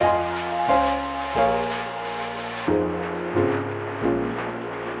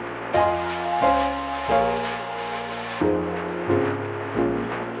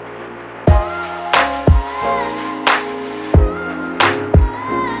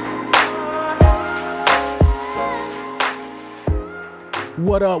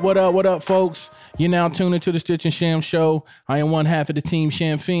What up, what up, what up, folks? You're now tuned into the Stitch and Sham show. I am one half of the team,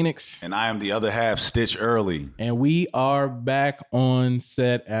 Sham Phoenix. And I am the other half, Stitch Early. And we are back on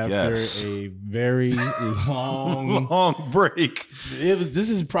set after a very long break.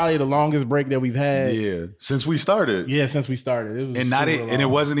 This is probably the longest break that we've had. Yeah, since we started. Yeah, since we started. It was and it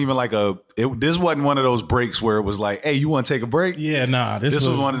wasn't even like this wasn't one of those breaks where it was like, hey, you want to take a break? Yeah, nah. This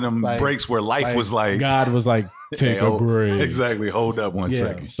was one of them breaks where life was like. God was like, take a break. Exactly. Hold up one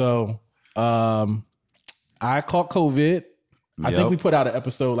second. So I caught COVID. I think we put out an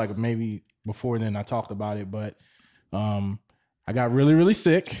episode like maybe before then. I talked about it, but I got really, really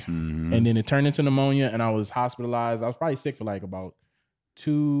sick, and then it turned into pneumonia, and I was hospitalized. I was probably sick for like about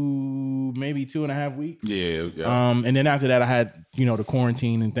 2.5 weeks. Yeah. And then after that, I had the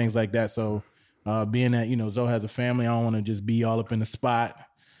quarantine and things like that. So being that Zoe has a family, I don't want to just be all up in the spot.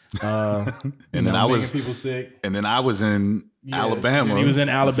 And then I was people sick. And then I was in Alabama. He was in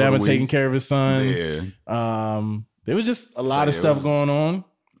Alabama taking care of his son. Yeah. There was just a lot of stuff going on.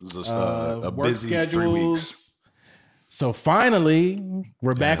 It was a work busy schedules. 3 weeks. So finally,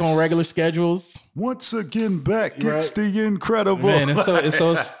 we're back on regular schedules. Once again, back. It's the incredible. Man, it's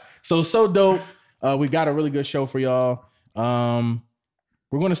so dope. We got a really good show for y'all.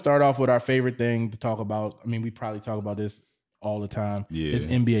 We're going to start off with our favorite thing to talk about. I mean, we probably talk about this all the time. Yeah. It's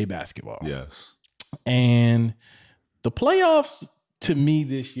NBA basketball. Yes. And the playoffs to me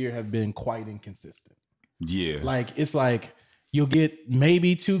this year have been quite inconsistent. Yeah. It's like you'll get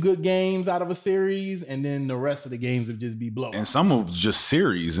maybe 2 good games out of a series, and then the rest of the games will just be blowouts. And some of just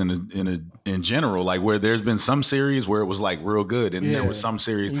series in general, like where there's been some series where it was like real good, and there was some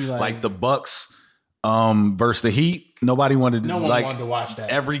series like the Bucks versus the Heat. Nobody wanted to. No one wanted to watch that.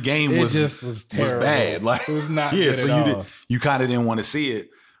 Every game was terrible. Was bad. Like it was not. Good at all. You kind of didn't want to see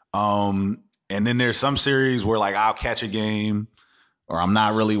it. And then there's some series where like I'll catch a game, or I'm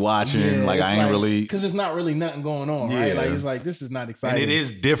not really watching. Yeah, like I ain't really, because it's not really nothing going on, right? Like it's like this is not exciting. And it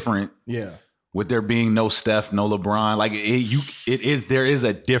is different. Yeah. With there being no Steph, no LeBron, like there is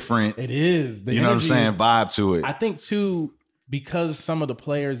a different. It is. You know what I'm saying? Vibe to it. I think too, because some of the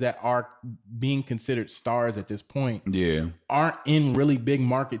players that are being considered stars at this point aren't in really big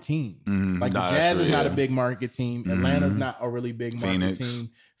market teams. Like the Jazz is not a big market team. Atlanta's not a really big market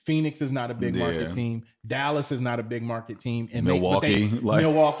team. Phoenix is not a big market team. Dallas is not a big market team. And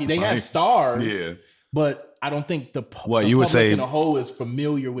Milwaukee. They have stars, but I don't think the you would say in a whole is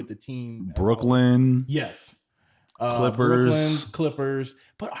familiar with the team. Brooklyn. Yes. Clippers. Brooklyn, Clippers.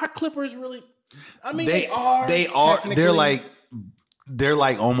 But are Clippers really... I mean, they are. They're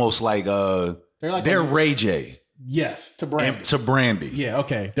like almost like they're Ray J. Yes, to Brandy. To Brandy. Yeah,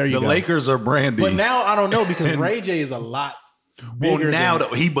 okay. There you go. The Lakers are Brandy. But now I don't know because Ray J is a lot bigger. Well, now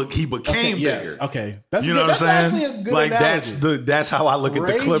he became bigger. Okay. That's you know what I'm saying? A good like analogy. that's how I look at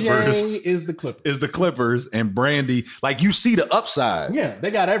the Clippers. Ray J is the Clippers. Is the Clippers and Brandy. Like you see the upside. Yeah, they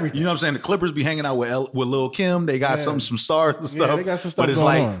got everything. You know what I'm saying? The Clippers be hanging out with Lil' Kim. They got some stars and stuff. Yeah, they got some stuff but it's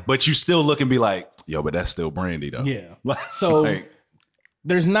going on. But you still look and be like, yo, but that's still Brandy though. Yeah. So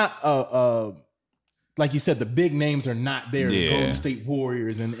there's not like you said, the big names are not there. The Golden State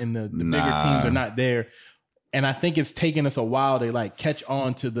Warriors and the bigger teams are not there. And I think it's taken us a while to like catch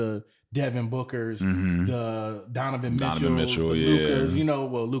on to the Devin Bookers, the Donovan Mitchell, the Lucas.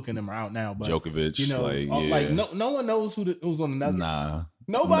 Luka and them are out now, but Djokovic, no one knows who's on the Nuggets. Nah,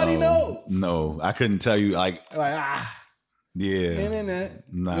 nobody knows. No, I couldn't tell you. Yeah, internet.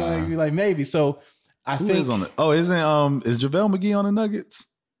 Nah, you're like maybe. So I think is on the. Oh, is JaVale McGee on the Nuggets?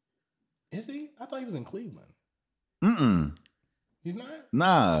 Is he? I thought he was in Cleveland. He's not?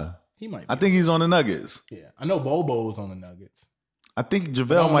 Nah. He might be. I think he's on the Nuggets. Yeah. I know Bobo's on the Nuggets. I think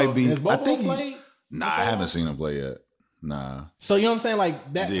JaVale might be. Has Bobo played? I haven't seen him play yet. Nah. So you know what I'm saying?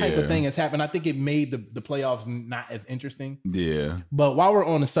 Like that type of thing has happened. I think it made the playoffs not as interesting. Yeah. But while we're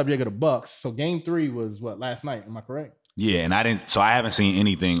on the subject of the Bucks, so game 3 was last night, am I correct? Yeah, and I haven't seen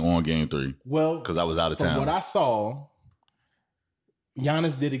anything on game 3. Well, because I was out of town. From what I saw,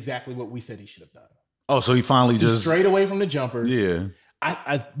 Giannis did exactly what we said he should have done. Oh, so he finally just straight away from the jumpers. Yeah.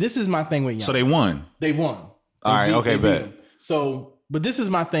 This is my thing with Giannis. So they won. All right, okay, bet. So, but this is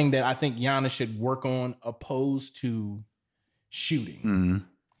my thing that I think Giannis should work on opposed to shooting.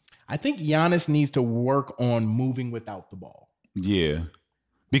 I think Giannis needs to work on moving without the ball. Yeah.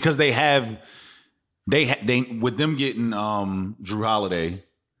 Because they with them getting Drew Holiday,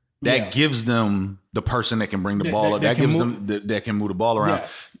 that gives them the person that can bring the ball up. That gives them that can move the ball around.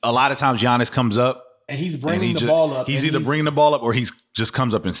 Yes. A lot of times Giannis comes up and he's bringing the ball up. He's either bringing the ball up or he's just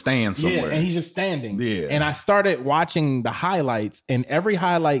comes up and stands somewhere. Yeah, and he's just standing. Yeah. And I started watching the highlights, and every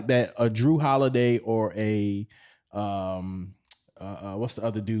highlight that a Drew Holiday or a what's the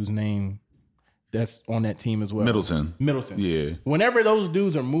other dude's name that's on that team as well? Middleton. Yeah. Whenever those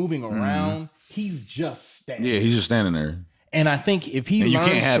dudes are moving around, he's just standing. Yeah, he's just standing there. And I think if he learns you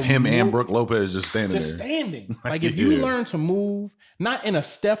can't have him move, and Brook Lopez just standing there. Just standing. Like if you learn to move, not in a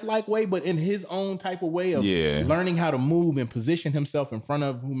Steph-like way, but in his own type of way of learning how to move and position himself in front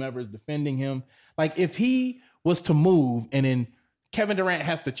of whomever is defending him. Like if he was to move and then Kevin Durant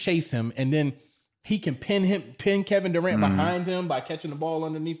has to chase him and then he can pin Kevin Durant behind him by catching the ball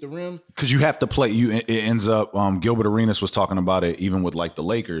underneath the rim. Because you have to play. It ends up. Gilbert Arenas was talking about it even with like the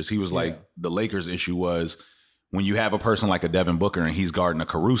Lakers. He was like the Lakers' issue was when you have a person like a Devin Booker and he's guarding a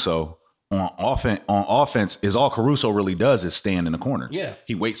Caruso on offense, is all Caruso really does is stand in the corner. Yeah,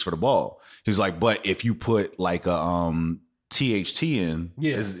 he waits for the ball. He's like, but if you put like a THT in,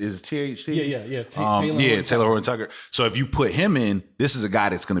 is THT? Taylor Horton Tucker. So if you put him in, this is a guy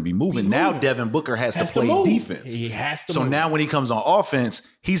that's going to be moving. Now Devin Booker has to play defense. He has to. So now when he comes on offense,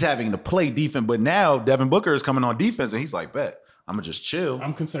 he's having to play defense. But now Devin Booker is coming on defense, and he's like, "Bet I'm gonna just chill.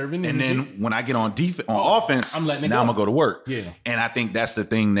 I'm conserving." And then when I get on offense, I'm letting it go. I'm gonna go to work. Yeah. And I think that's the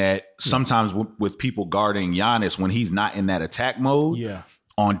thing that sometimes with people guarding Giannis when he's not in that attack mode. Yeah.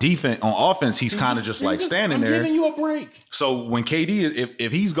 On offense, he's kind of just like standing there. Giving you a break. So when KD,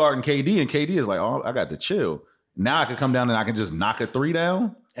 if he's guarding KD and KD is like, oh, I got to chill. Now I can come down and I can just knock a three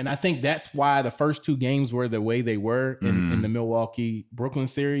down. And I think that's why the first two games were the way they were in the Milwaukee-Brooklyn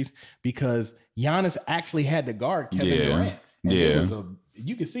series, because Giannis actually had to guard Kevin Durant. And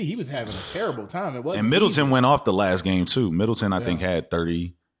you could see he was having a terrible time. It wasn't. And Middleton went off the last game too. Middleton, I think, had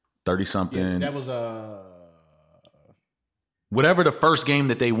 30 something. Yeah, that was whatever the first game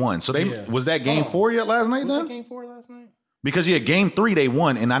that they won. So was that game 4 yet last night? Was that game 4 last night? Because game 3 they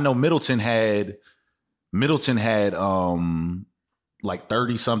won, and I know Middleton had like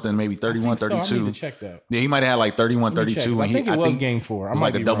 30 something, maybe 31, 32. So. I need to check that. Yeah, he might have had like 31, 32. I think it was game 4. It was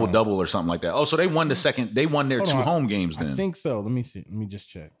like a double or something like that. Oh, so they won they won their two home games then. I think so. Let me see. Let me just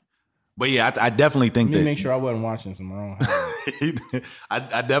check. But yeah, I definitely think make sure I wasn't watching some wrong. I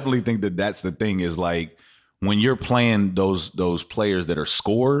definitely think that that's the thing is like, when you're playing those players that are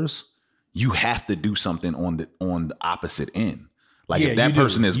scorers, you have to do something on the opposite end. Like if that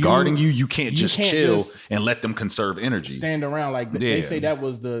person is guarding you, you can't just chill and let them conserve energy. Stand around like they say that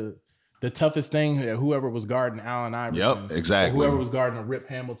was the toughest thing. Whoever was guarding Allen Iverson, yep, exactly. Whoever was guarding a Rip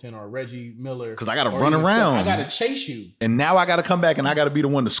Hamilton or Reggie Miller, because I got to run around. I got to chase you, and now I got to come back and I got to be the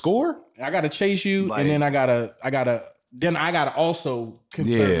one to score. I got to chase you, and then I gotta also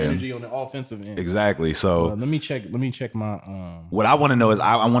conserve energy on the offensive end. Exactly. So let me check my. What I want to know is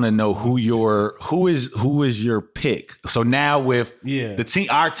I want to know who is your pick. So now with the team,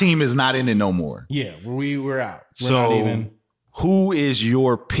 our team is not in it no more. Yeah, we're out. Who is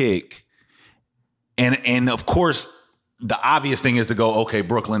your pick? And of course, the obvious thing is to go, okay,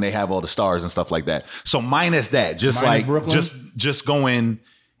 Brooklyn, they have all the stars and stuff like that. So minus that, just going.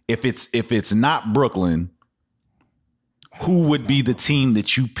 If it's not Brooklyn, who would be the team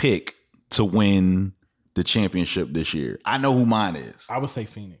that you pick to win the championship this year? I know who mine is. I would say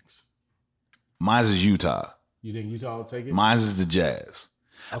Phoenix. Mine is Utah. You think Utah will take it? Mine is the Jazz.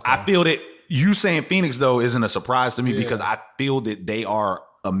 Okay. I feel that you saying Phoenix, though, isn't a surprise to me because I feel that they are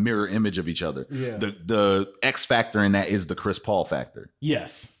a mirror image of each other. Yeah. The X factor in that is the Chris Paul factor.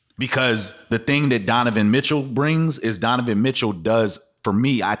 Yes. Because the thing that Donovan Mitchell brings is Donovan Mitchell does, for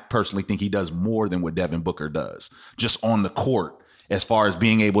me, I personally think he does more than what Devin Booker does just on the court as far as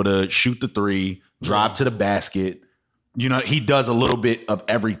being able to shoot the three, drive to the basket. You know, he does a little bit of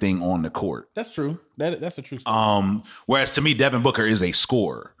everything on the court. That's true. That's a true story. Whereas to me, Devin Booker is a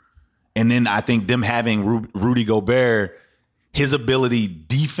scorer. And then I think them having Rudy Gobert, his ability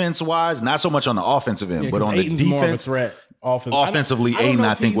defense-wise, not so much on the offensive end, but on Aiden's the defense. More of a threat. Offensively, Aiden,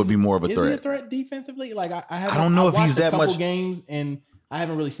 I think, would be more of a threat. Is he a threat defensively? Like I don't know if he's that much. Games and I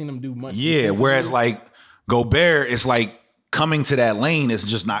haven't really seen him do much. Yeah, whereas like Gobert, it's like coming to that lane. It's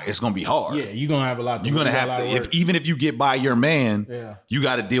just not. It's going to be hard. Yeah, you're going to have a lot. You're going to have to. Even if you get by your man, you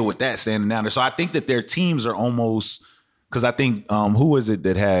got to deal with that standing down there. So I think that their teams are almost because I think who is it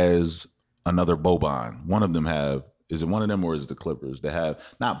that has another Boban? One of them have. Is it one of them or is it the Clippers that have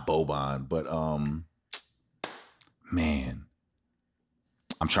not Boban, but man,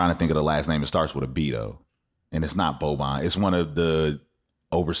 I'm trying to think of the last name. It starts with a B though, and it's not Boban. It's one of the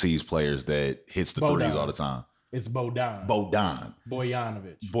overseas players that hits the threes all the time. It's Bogdanovich.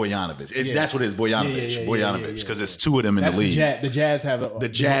 That's what it is. Bogdanovich. Because it's two of them in the league. The Jazz have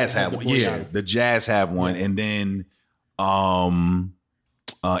one. Yeah, the Jazz have one, and then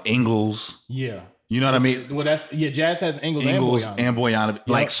Ingles. Yeah. You know what I mean? Well, Jazz has Ingles and Boyana. Yep.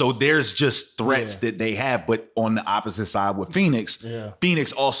 Like, so there's just threats that they have, but on the opposite side with Phoenix,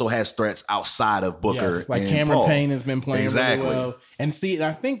 Phoenix also has threats outside of Booker. Yes, like Cameron Paul. Payne has been playing really well. And see,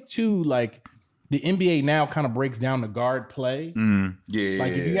 I think too, like the NBA now kind of breaks down the guard play.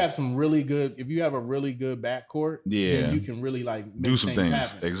 Like if you have a really good backcourt, then you can really like make do some things.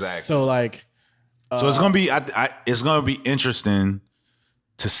 Happen. Exactly. So like, so it's gonna be, it's gonna be interesting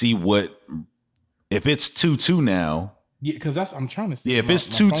to see if it's 2-2 now. Yeah, because I'm trying to see. Yeah, if it's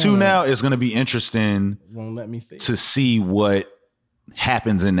 2-2 now, it's gonna be interesting. Won't let me see to see what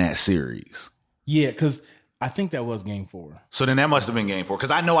happens in that series. Yeah, because I think that was game 4. So then that must have been game 4.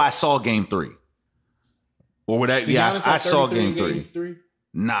 Because I know I saw game 3. Or would that? Yeah, I saw game 3.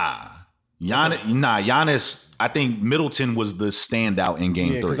 Nah, Giannis. I think Middleton was the standout in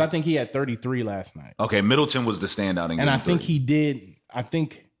game 3. Because I think he had 33 last night. Okay, Middleton was the standout in game 3. And I think he did. I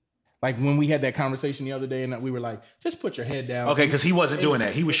think. Like when we had that conversation the other day and we were like, just put your head down. Okay, because he wasn't doing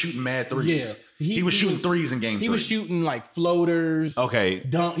that. He was shooting mad threes. Yeah. He was shooting threes in game 3. He was shooting like floaters. Okay. He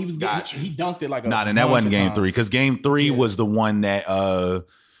dunked it like a then that wasn't game 3. Because game 3 was the one that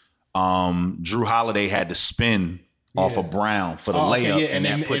Drew Holiday had to spin off of Brown for the layup and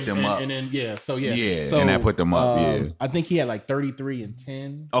that put them up. And then so and that put them up. I think he had like 33 and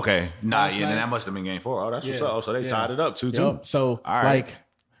 10. Okay. Then that must have been game 4. Oh, that's what's up. So they tied it up 2-2. Yep. So like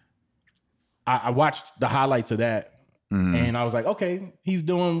I watched the highlights of that and I was like, okay, he's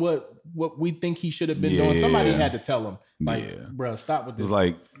doing what we think he should have been doing. Somebody had to tell him, like, bro, stop with this. It's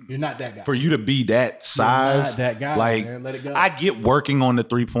like, you're not that guy. For you to be that size, you're not that guy, like, man. Let it go. I get working on the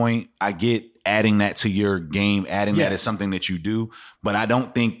 3-point. I get adding that to your game, that is something that you do. But I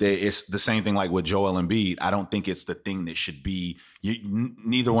don't think that it's the same thing like with Joel Embiid. I don't think it's the thing that should be.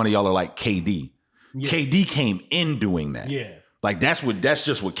 Neither one of y'all are like KD. Yeah. KD came in doing that. Yeah. Like that's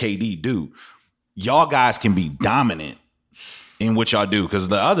just what KD do. Y'all guys can be dominant in what y'all do. Because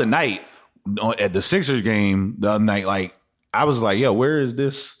the other night at the Sixers game, like I was like, yo, where is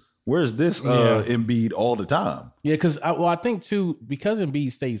this Embiid all the time? Yeah, because I think too, because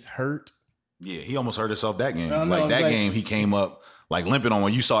Embiid stays hurt. Yeah, he almost hurt himself that game. Game, he came up like limping on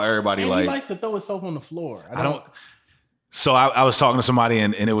when you saw everybody he likes to throw himself on the floor. I don't. So I was talking to somebody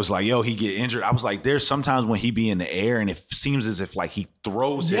and it was like, yo, he get injured. I was like, there's sometimes when he be in the air and it seems as if like he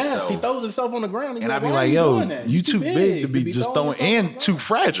throws himself. Yes, he throws himself on the ground. And I'd be like, yo, you too big to be just throwing and too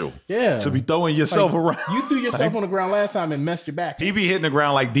fragile. Yeah. To be throwing yourself around. You threw yourself on the ground last time and messed your back. He be hitting the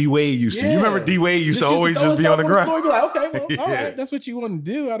ground like D Wade used to. You remember D Wade used to always just be on the ground. You'd be like, okay, well, all right, that's what you want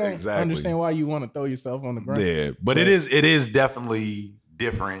to do. I don't understand why you want to throw yourself on the ground. Yeah, but it is definitely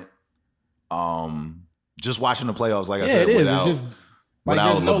different. Just watching the playoffs, like I said, it is. It's just like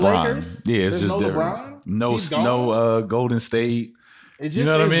there's no LeBron. Lakers. Yeah, it's there's just no different. LeBron. No Golden State. It just you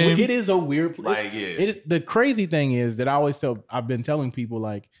know what I mean? It is a weird. Like the crazy thing is that I've been telling people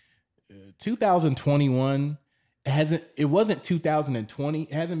like 2021 it wasn't 2020.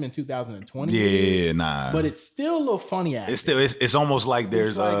 It hasn't been 2020. Yeah, nah. But it's still a little funny. It's almost like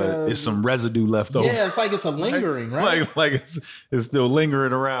there's it's some residue left over. Yeah, it's like it's a lingering, right? Like it's still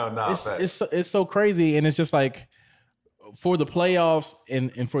lingering around. Nah, it's so crazy, and it's just like for the playoffs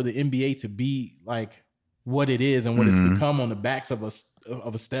and for the NBA to be like what it is and what it's become on the backs of a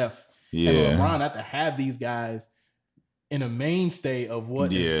Steph and LeBron, not to have these guys in a mainstay of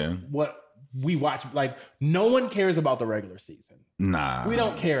what we watch. Like no one cares about the regular season. Nah, we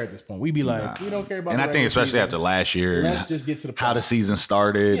don't care at this point. We be like, we don't care about. And I think especially after last year, let's just get to the how the season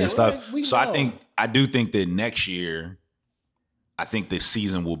started and stuff. So I do think that next year, I think this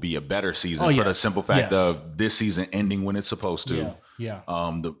season will be a better season for the simple fact of this season ending when it's supposed to. Yeah.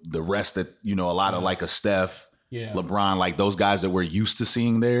 The rest that a lot of like a Steph, LeBron, like those guys that we're used to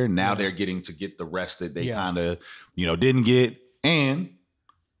seeing there. Now they're getting to get the rest that they kind of didn't get, and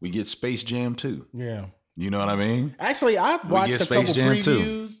we get Space Jam too. Yeah. You know what I mean? Actually, I watched a couple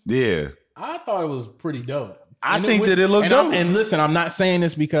previews. Yeah. I thought it was pretty dope. I think that it looked dope. And listen, I'm not saying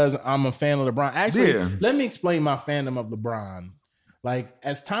this because I'm a fan of LeBron. Actually, let me explain my fandom of LeBron. Like,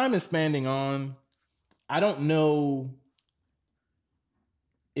 as time is spending on, I don't know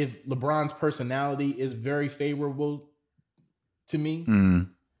if LeBron's personality is very favorable to me.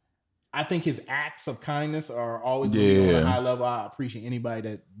 I think his acts of kindness are always going to be on a high level. I appreciate anybody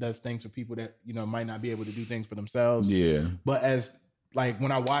that does things for people that, might not be able to do things for themselves. Yeah. But as like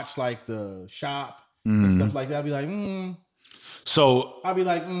when I watch like the shop and stuff like that, I'll be like, So I'll be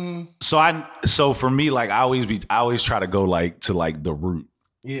like, So for me, like I always try to go like to like the root.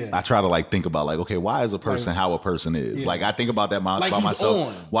 Yeah. I try to like think about like, okay, why is a person how a person is? Like I think about that by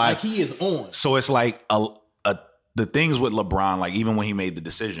myself. Why he is on. So it's like the things with LeBron, like even when he made the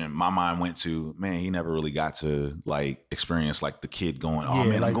decision, my mind went to, man, he never really got to like experience like the kid going, oh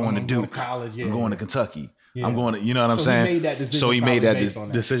man, I'm going to Duke, college, I'm going to Kentucky. Yeah. I'm going to, you know what I'm saying? He made that decision. So he made that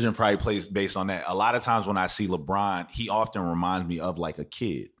decision probably based on that. A lot of times when I see LeBron, he often reminds me of like a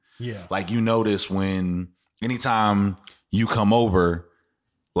kid. Yeah. Like you notice anytime you come over,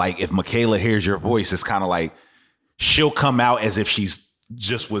 like if Michaela hears your voice, it's kind of like she'll come out as if she's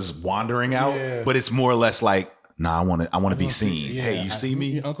just was wandering out, but it's more or less like, nah, I want to be seen. Yeah. Hey, you see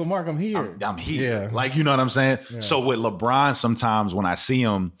me? Uncle Mark, I'm here. I'm here. Yeah. Like, you know what I'm saying? Yeah. So with LeBron, sometimes when I see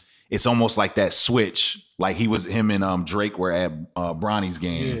him, it's almost like that switch. Like him and Drake were at Bronny's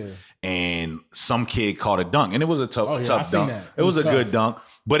game and some kid caught a dunk and it was a tough dunk. It was a good dunk,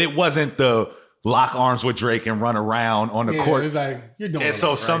 but it wasn't the lock arms with Drake and run around on the court. It was like, you're doing and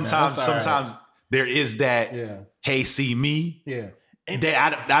so sometimes there is that, hey, see me? Yeah.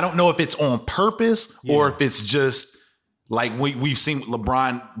 I don't know if it's on purpose or if it's just like we've seen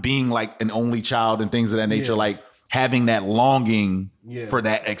LeBron being like an only child and things of that nature, like having that longing for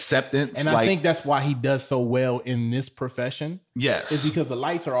that acceptance. And I think that's why he does so well in this profession. Yes. Is because the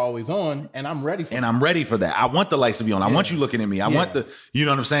lights are always on and I'm ready for I'm ready for that. I want the lights to be on. I want you looking at me. I want you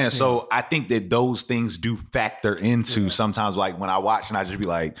know what I'm saying? So I think that those things do factor into sometimes like when I watch and I just be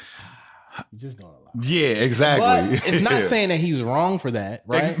like, you just don't allow. Yeah, exactly. But it's not saying that he's wrong for that,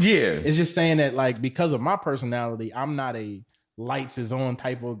 right? Yeah. It's just saying that like because of my personality, I'm not a lights is on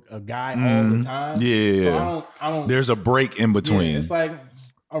type of a guy all the time. Yeah. So I don't there's a break in between. Yeah, it's like,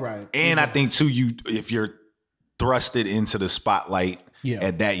 all right. And I think too, if you're thrusted into the spotlight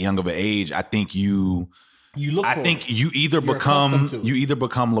at that young of an age, I think you either become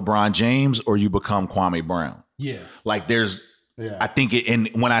LeBron James or you become Kwame Brown. Yeah. Like I think and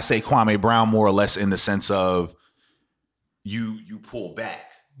when I say Kwame Brown, more or less in the sense of you pull back.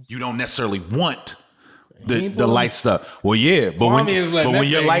 You don't necessarily want the light stuff. Well, yeah, but when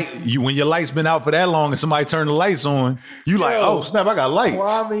your light's been out for that long and somebody turned the lights on, you like, oh snap, I got lights.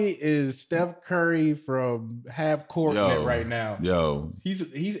 Kwame is Steph Curry from half court right now. Yo, he's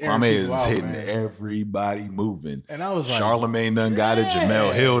Kwame is hitting everybody moving. And I was like, Charlamagne done got it.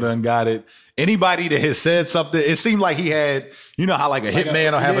 Jamel Hill done got it. Anybody that has said something, it seemed like he had, you know how like a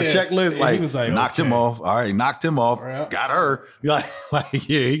hitman will have a checklist, like, he was like knocked him off. All right, knocked him off. Got her. Like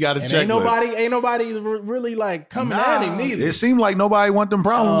he got a checklist. Ain't nobody really like coming at him neither. It seemed like nobody want them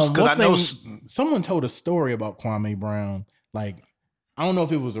problems because I know someone told a story about Kwame Brown. Like I don't know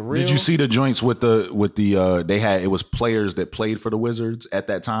if it was a real. Did you see the joints with the they had, it was players that played for the Wizards at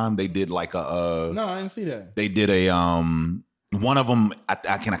that time. They did like a no, I didn't see that. They did a one of them, I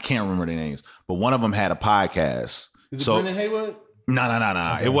can't remember their names, but one of them had a podcast. Is it Brendan Haywood? No.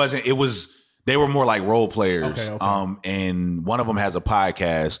 Okay. It wasn't. It was. They were more like role players. Okay. And one of them has a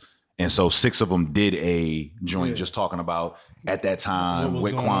podcast, and so 6 of them did a joint just talking about at that time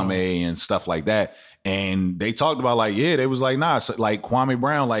with Kwame and stuff like that. And they talked about like, they was like, nah, so like Kwame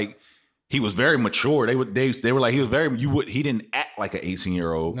Brown, like he was very mature. They were like, he was very, he didn't act like an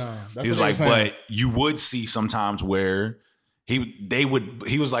 18-year-old. No, he was like, but you would see sometimes where they would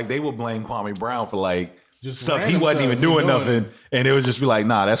blame Kwame Brown for like just stuff he wasn't even doing nothing, and it would just be like,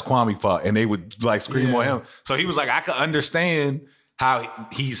 nah, that's Kwame fault, and they would like scream on him. So he was like, I could understand how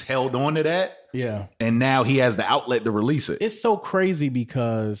he's held on to that, and now he has the outlet to release it. It's so crazy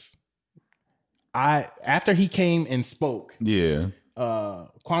because after he came and spoke,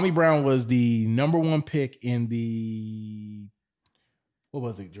 Kwame Brown was the number 1 pick in the. What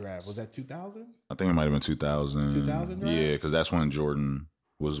was it, draft? Was that 2000? I think it might have been 2000. 2000 draft? Yeah, because that's when Jordan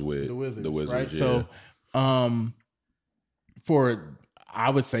was with the Wizards, right? Yeah. So, for, I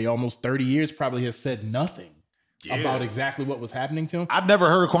would say, almost 30 years, probably has said nothing about exactly what was happening to him. I've never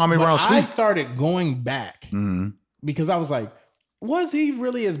heard Kwame Brown speak. I started going back because I was like, was he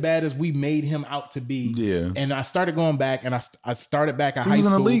really as bad as we made him out to be? Yeah. And I started going back, and I started back at high school. He was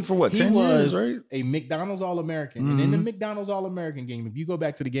in the league for what, 10 years, right? A McDonald's All-American. And in the McDonald's All-American game, if you go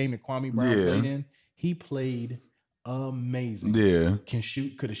back to the game that Kwame Brown played in, he played amazing. Yeah.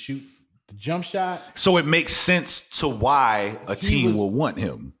 Could have shoot the jump shot. So it makes sense to why a team will want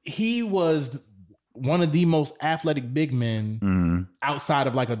him. He was one of the most athletic big men outside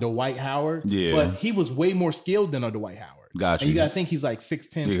of like a Dwight Howard. Yeah. But he was way more skilled than a Dwight Howard. Gotcha. And you got to think he's like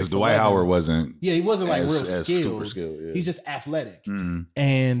 6'10". Yeah, because Dwight Howard wasn't. Yeah, he wasn't like real skilled. Super skilled. Yeah. He's just athletic,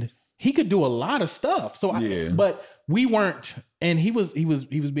 and he could do a lot of stuff. So, but we weren't, and he was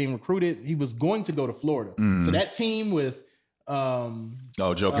being recruited. He was going to go to Florida. So that team with Joakim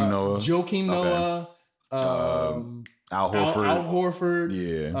Noah, Al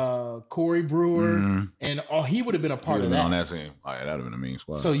Horford, Corey Brewer, and he would have been a part of that. On that team, that would have been a mean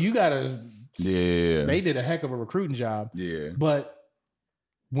squad. So you gotta Yeah. They did a heck of a recruiting job. Yeah. But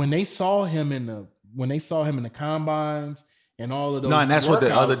when they saw him in the combines and all of those, and that's what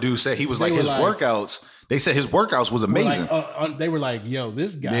the other dude said. He was like, his workouts. They said his workouts was amazing. They were like, yo,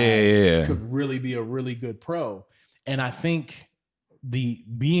 this guy could really be a really good pro. And I think the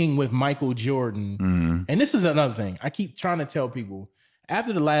being with Michael Jordan, and this is another thing I keep trying to tell people.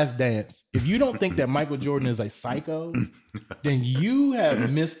 After The Last Dance, if you don't think that Michael Jordan is a psycho, then you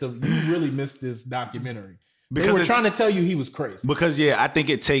really missed this documentary. Because they were trying to tell you he was crazy. Because I think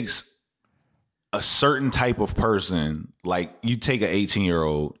it takes a certain type of person, like you take an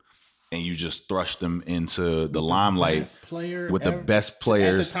 18-year-old and you just thrust them into the limelight with the best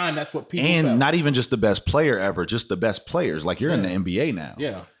players. At the time, that's what people felt. Not even just the best player ever, just the best players. Like you're in the NBA now.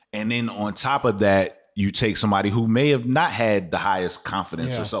 Yeah. And then on top of that, you take somebody who may have not had the highest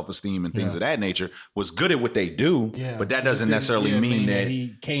confidence or self-esteem and things of that nature, was good at what they do, but that doesn't necessarily mean that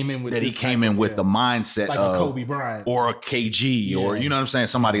he came in with the mindset like of a Kobe Bryant or a KG or you know what I'm saying,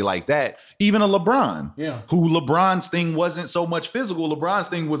 somebody like that. Even a LeBron, who LeBron's thing wasn't so much physical. LeBron's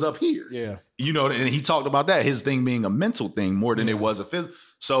thing was up here, and he talked about that, his thing being a mental thing more than it was a physical.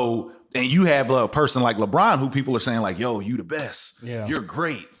 So, and you have a person like LeBron who people are saying like, yo, you the best, you're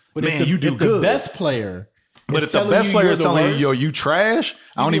great. But man, you do good. The best player. But if the best player is telling you, yo, you trash,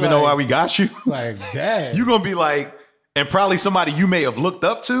 I don't even know why we got you. Like, dang. You're going to be like, and probably somebody you may have looked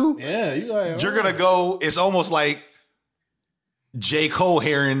up to. Yeah. You're going to go, it's almost like J. Cole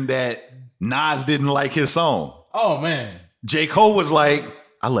hearing that Nas didn't like his song. Oh, man. J. Cole was like,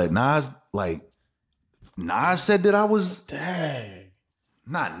 I let Nas, Nas said that I was. Dang.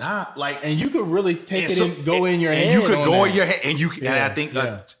 Not like, and you could really take it and go in your head. And you could go in your head, and and I think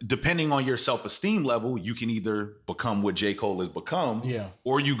depending on your self-esteem level, you can either become what J. Cole has become,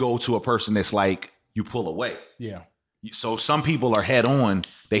 or you go to a person that's like you pull away. Yeah. So some people are head on;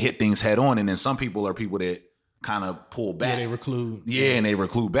 they hit things head on, and then some people are people that kind of pull back. Yeah, they reclude. Yeah, and they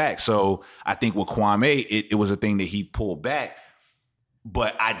reclude back. So I think with Kwame, it was a thing that he pulled back,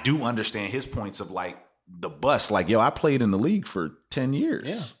 but I do understand his points of like. The bust, like, yo, I played in the league for 10 years.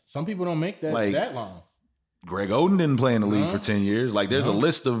 Yeah. Some people don't make that long. Greg Oden didn't play in the league for 10 years. Like, there's a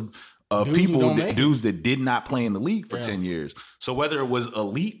list of dudes that did not play in the league for 10 years. So whether it was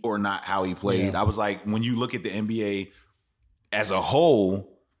elite or not how he played, I was like, when you look at the NBA as a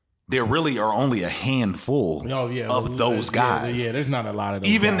whole, there really are only a handful of those guys. Yeah, there's not a lot of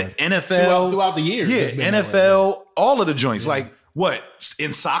those even guys. The NFL. Throughout the years. Yeah, NFL, all of the joints. Like, what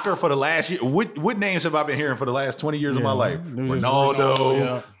in soccer for the last year? What names have I been hearing for the last 20 years of my life?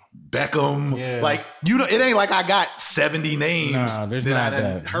 Ronaldo, Beckham. Like it ain't like I got 70 names that I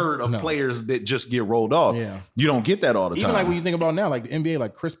done heard of players that just get rolled off. Yeah. You don't get that all the time. Even like when you think about now, like the NBA,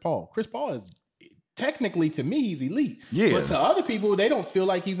 like Chris Paul. Chris Paul is technically to me he's elite. Yeah. But to other people, they don't feel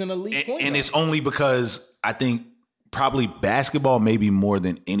like he's an elite point and it's only because I think probably basketball, maybe more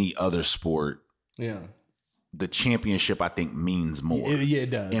than any other sport. Yeah. The championship, I think, means more. It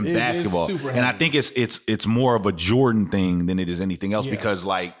does. In basketball. It's super and I think it's more of a Jordan thing than it is anything else because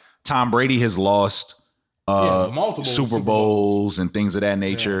like Tom Brady has lost multiple Super Bowls and things of that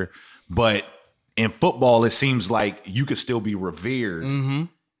nature. Yeah. But in football, it seems like you could still be revered and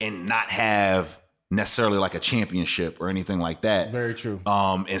not have necessarily like a championship or anything like that. Very true.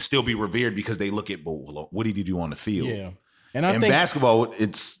 And still be revered because they look at, well, what did he do on the field? Yeah. And I think basketball,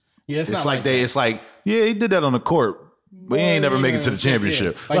 it's like he did that on the court, but he ain't never make it to the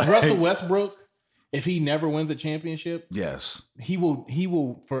championship. Yeah. Like Russell Westbrook, if he never wins a championship, he will. He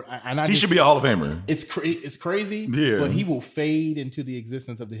should be a Hall of Famer. It's crazy, but he will fade into the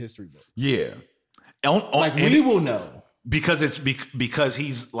existence of the history book. Yeah, we will know because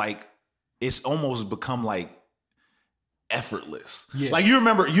he's like it's almost become like effortless. Yeah. Like you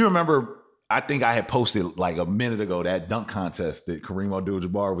remember. I think I had posted like a minute ago that dunk contest that Kareem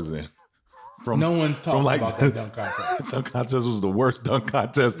Abdul-Jabbar was in. No one talks about that dunk contest. Dunk contest was the worst dunk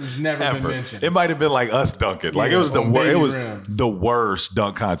contest it's never ever. Been mentioned. It might have been like us dunking. Like it was the worst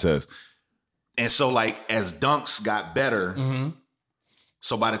dunk contest. And so like as dunks got better,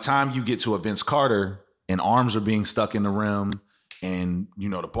 so by the time you get to a Vince Carter and arms are being stuck in the rim and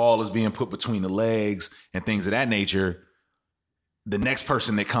the ball is being put between the legs and things of that nature, the next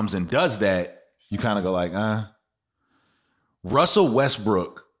person that comes and does that, you kind of go like, Russell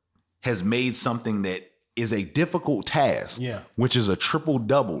Westbrook has made something that is a difficult task, which is a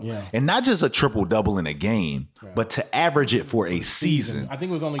triple-double. Yeah. And not just a triple-double in a game, but to average it for a season. I think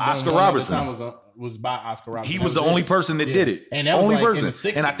it was only Oscar Robertson. Was by Oscar Robertson. He was the only person that did it. And that only was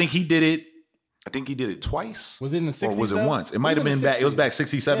person. And I think he did it I think he did it twice. Was it in the 60s? Or was it once? It might have been back. It was back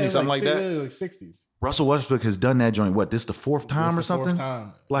 60, 70, something like that. Like 60s. Russell Westbrook has done that joint. What? This the fourth time or something?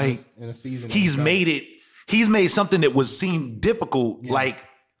 Time like in a season. He's made it. He's made something that was seem difficult. Yeah. Like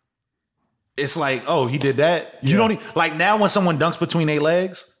it's like, oh, he did that. You don't like now when someone dunks between their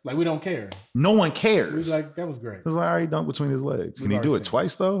legs. Like we don't care. No one cares. We're like, that was great. It's like, all right, dunk between his legs. Can he do it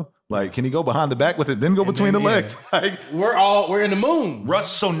twice though? Like, can he go behind the back with it, then go between the legs? Like, we're in the moon.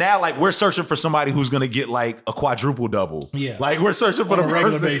 Russ. So now, like, we're searching for somebody who's gonna get like a quadruple double. Yeah. Like we're searching for on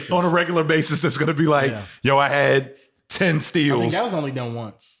a regular basis that's gonna be like, yo, I had 10 steals. I think that was only done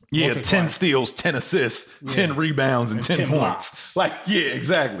once. Yeah, 10 steals, 10 assists, 10 rebounds, and 10 points. Blocks. Like, yeah,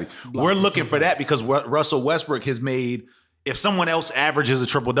 exactly. We're looking for that because Russell Westbrook has made, if someone else averages a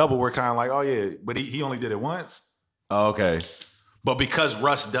triple-double, we're kind of like, oh, yeah, but he only did it once? Oh, okay. But because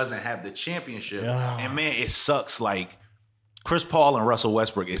Russ doesn't have the championship, and man, it sucks. Like, Chris Paul and Russell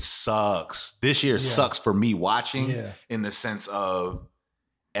Westbrook, it sucks. This year sucks for me watching in the sense of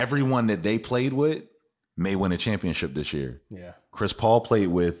everyone that they played with may win a championship this year. Yeah. Chris Paul played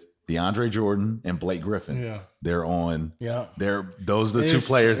with DeAndre Jordan and Blake Griffin. Yeah. They're on. Yeah. Those are the two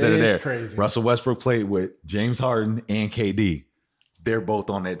players that are there. Crazy. Russell Westbrook played with James Harden and KD. They're both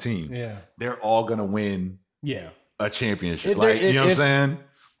on that team. Yeah. They're all gonna win a championship. You know what I'm saying?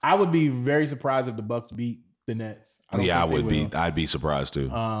 I would be very surprised if the Bucks beat the Nets. I would be. I'd be surprised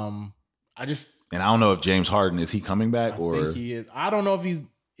too. And I don't know if James Harden is he coming back or I think he is. I don't know if he is.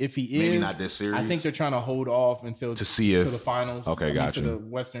 Maybe not this series. I think they're trying to hold off until to see if to the finals. Okay, gotcha. To the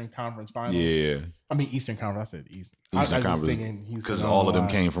Western Conference Finals. Yeah. I mean Eastern Conference. I said Eastern. Eastern Conference because all of them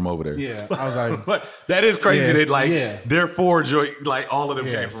came from over there. Yeah, I was like, but that is crazy. That they're four joint. Like all of them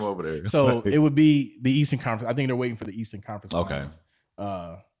came from over there. So it would be the Eastern Conference. I think they're waiting for the Eastern Conference. Okay.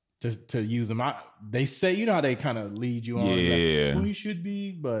 To use them. They say how they kind of lead you on. Yeah. Who he should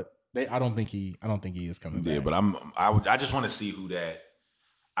be, but I don't think he is coming back. Yeah, but I just want to see who that.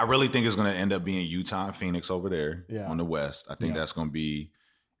 I really think it's going to end up being Utah and Phoenix over there on the West. I think that's going to be,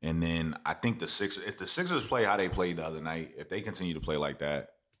 and then I think if the Sixers play how they played the other night, if they continue to play like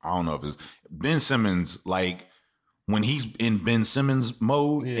that, I don't know if it's Ben Simmons, like when he's in Ben Simmons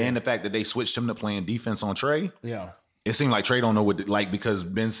mode and the fact that they switched him to playing defense on Trey. Yeah. It seemed like Trey don't know what, because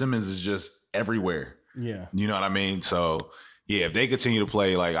Ben Simmons is just everywhere. Yeah. You know what I mean? So yeah, if they continue to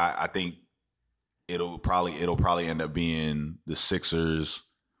play, like I think it'll probably end up being the Sixers,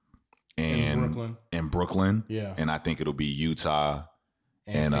 and Brooklyn. Yeah. And I think it'll be Utah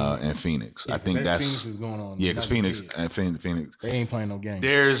and Phoenix. Yeah, I think that's Phoenix is going on. Yeah, because Phoenix. They ain't playing no game.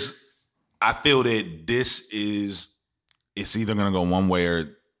 I feel that it's either gonna go one way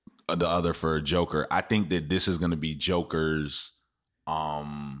or the other for Joker. I think that this is gonna be Joker's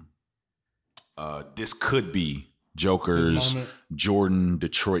this could be Joker's Jordan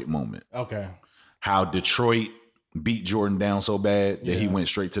Detroit moment. Okay. How Detroit beat Jordan down so bad that he went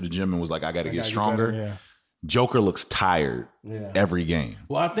straight to the gym and was like, I got to get stronger. Better, Joker looks tired every game.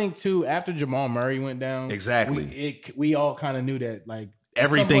 Well, I think too, after Jamal Murray went down, exactly, we all kind of knew that like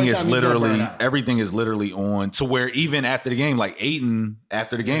everything is literally on to where even after the game, like Ayton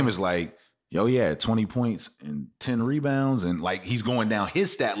after the game is like, yo, 20 points and 10 rebounds. And like, he's going down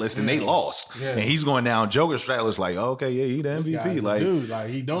his stat list and they lost. Yeah. And he's going down Joker's stat list like, okay, he the MVP. Like, dude, like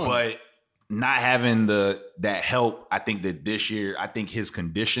he doing. But not having that help, I think that this year, I think his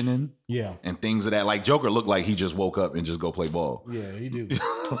conditioning and things of that, like Joker looked like he just woke up and just go play ball. Yeah, he do.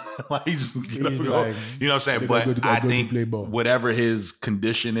 Like he just get up and go. You know what I'm saying? But I think whatever his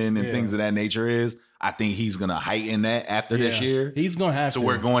conditioning and things of that nature is, I think he's going to heighten that after this year. He's going to have to. So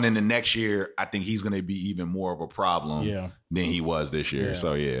we're going into next year, I think he's going to be even more of a problem than he was this year.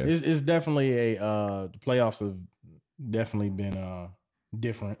 So, It's definitely the playoffs have definitely been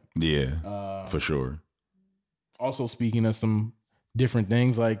different. Yeah, for sure. Also, speaking of some different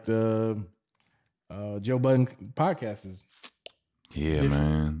things, like the Joe Budden podcast is different.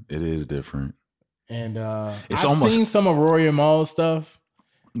 Man, it is different. And I've seen some of Rory and Maul's stuff.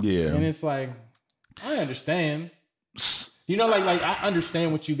 Yeah, and it's like I understand. You know, like I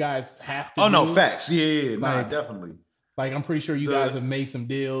understand what you guys have to. Oh do. No, facts. Yeah, nah, definitely. Like I'm pretty sure you guys have made some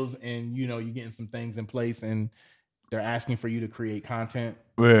deals, and you're getting some things in place, and they're asking for you to create content.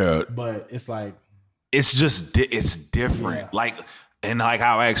 Yeah. But it's like it's just it's different. Yeah. Like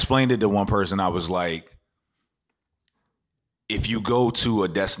how I explained it to one person, I was like, if you go to a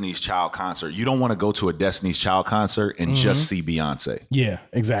Destiny's Child concert, you don't want to go to a Destiny's Child concert and just see Beyonce. Yeah,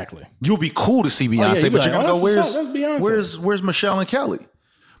 exactly. You'll be cool to see Beyonce, but you're gonna go, where's Michelle and Kelly?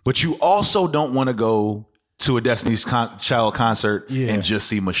 But you also don't want to go to a Destiny's Child concert and just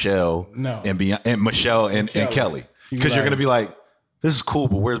see Michelle and Michelle and Kelly. Because you're going to be like, this is cool,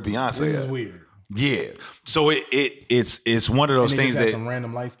 but where's Beyonce? This is weird. Yeah. So it's one of those things that some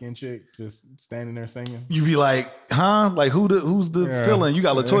random light skinned chick just standing there singing. You be like, huh? Like who's the villain? You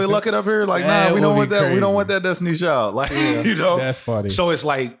got LaToya Luckett up here? Like, nah, we don't want that. Crazy. We don't want that Destiny Child. Like, that's funny. So it's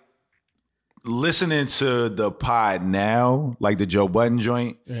like listening to the pod now, like the Joe Budden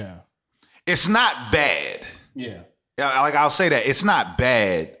joint. Yeah. It's not bad. Yeah. Like I'll say that it's not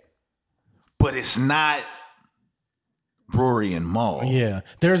bad, but it's not Rory and Mal. Yeah.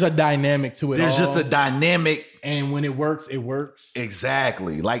 There's a dynamic to it. There's just a dynamic. And when it works, it works.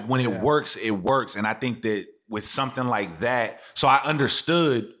 Exactly. Like when it works, it works. And I think that with something like that, so I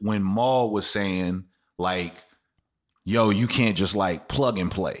understood when Mal was saying like, yo, you can't just like plug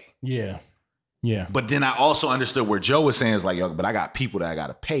and play. Yeah. Yeah. But then I also understood where Joe was saying is like, yo, but I got people that I got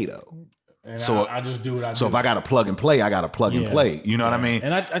to pay though. And so I just do what I do. So if I got to plug and play, I got to plug and play. You know what I mean?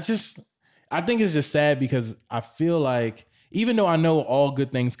 And I think it's just sad because I feel like, even though I know all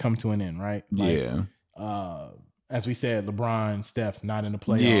good things come to an end, right? Like, as we said, LeBron, Steph, not in the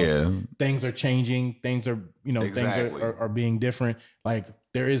playoffs. Yeah. Things are changing. Things are, things are being different. Like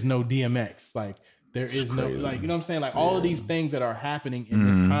there is no DMX. Like there is no, like, you know what I'm saying? Like all of these things that are happening in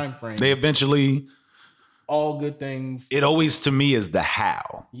this time frame. They eventually... all good things. It always to me is the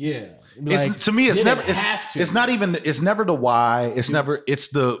how. Yeah. Like, to me, it's never. It's not even. It's never the why. It's never. It's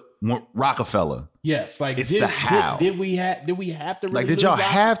the Rockefeller. Yes, like it's the how. Did we have to really like? Did y'all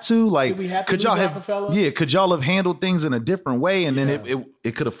have to like? Did we have to could y'all have? Rockefeller? Yeah. Could y'all have handled things in a different way, and then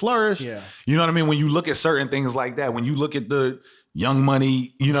it could have flourished? Yeah. You know what I mean? When you look at certain things like that, when you look at the Young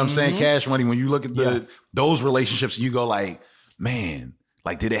Money, you know what I'm saying, Cash Money. When you look at those relationships, you go like, man,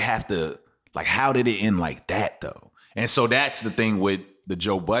 like did it have to? Like, how did it end like that, though? And so that's the thing with the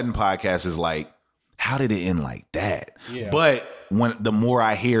Joe Budden podcast is like, how did it end like that? Yeah. But the more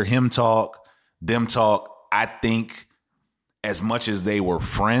I hear them talk, I think as much as they were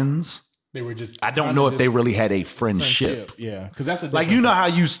friends, they were just. I don't know if they really had a friendship. Yeah, because that's like how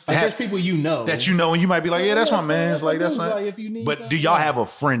you there's people that and you might be like, yeah, that's my man. It's like that's not. Like, if you need but do y'all have a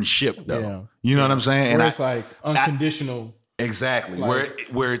friendship though? Yeah. You know what I'm saying? And it's like unconditional. Exactly. Like,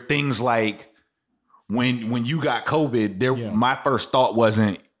 where things like when you got COVID, my first thought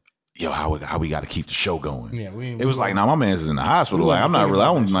wasn't, yo, how we got to keep the show going. Yeah, it was like, my man's is in the hospital. Like, I'm not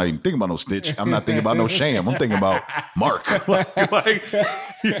even thinking about no Stitch. I'm not thinking about no Sham. I'm thinking about Mark. like,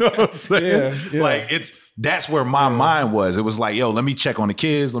 you know what I'm saying? Yeah. Like that's where my mind was. It was like, yo, let me check on the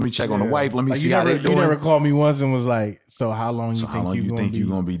kids. Let me check on the wife. Let me see how they doing. You never called me once and was like, so how long you think you're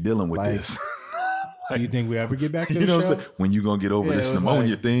going to be dealing with this? Do you think we ever get back to the show? What I'm saying? When you gonna get over this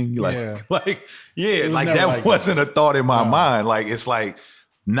pneumonia thing? Like that like wasn't a thought in my mind. Like it's like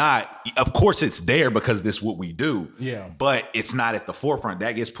not. Of course, it's there because this is what we do. Yeah, but it's not at the forefront.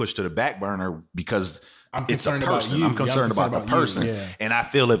 That gets pushed to the back burner because it's a person. I'm concerned about the person, and I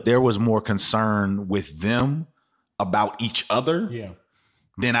feel if there was more concern with them about each other,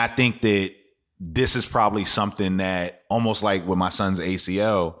 then I think that this is probably something that almost like with my son's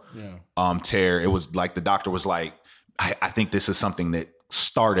ACL tear, it was like the doctor was like, I think this is something that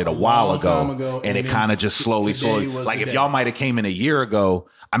started a while ago and it kind of just slowly. Like if y'all might have came in a year ago,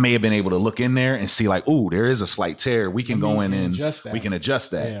 I may have been able to look in there and see like, ooh, there is a slight tear. We can go in and we can adjust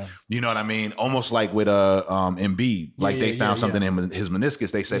that. Yeah. You know what I mean? Almost like with Embiid, like they found something in his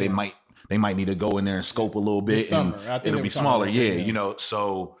meniscus. They said they might need to go in there and scope a little bit and it'll be smaller. You know,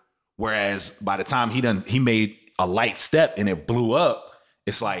 so. Whereas by the time he made a light step and it blew up,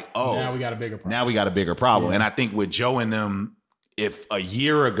 it's like, oh, now we got a bigger problem. And I think with Joe and them, if a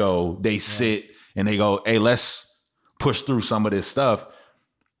year ago they sit and they go, hey, let's push through some of this stuff.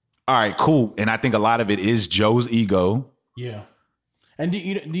 All right, cool. And I think a lot of it is Joe's ego. Yeah. And do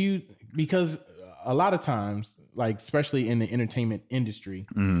you because a lot of times, like especially in the entertainment industry,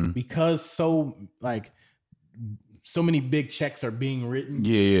 because so many big checks are being written.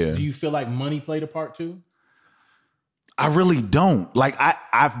 Yeah. Do you feel like money played a part too? I really don't. Like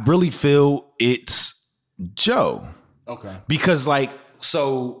I really feel it's Joe. Okay. Because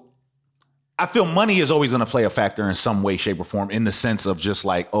so I feel money is always going to play a factor in some way, shape, or form in the sense of just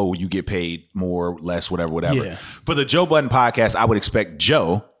like, oh, you get paid more, less, whatever. Yeah. For the Joe Budden podcast, I would expect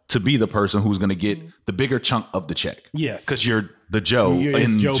Joe to be the person who's going to get the bigger chunk of the check. Yes. Because you're the Joe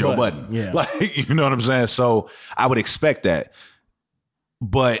in Joe Budden. Yeah. Like, you know what I'm saying? So I would expect that.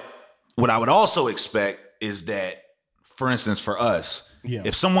 But what I would also expect is that, for instance, for us,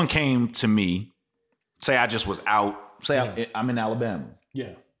 if someone came to me, say I just was out, I'm in Alabama.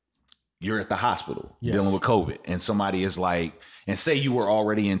 Yeah. You're at the hospital dealing with COVID and somebody is like, and say you were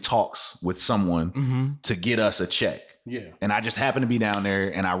already in talks with someone to get us a check. Yeah. And I just happen to be down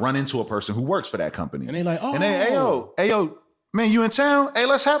there and I run into a person who works for that company. And they like, oh. And they, hey, yo, man, you in town? Hey,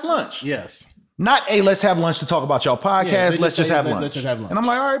 let's have lunch. Yes. Not, hey, let's have lunch to talk about y'all podcast. Yeah, let's just have lunch. Let's just have lunch. And I'm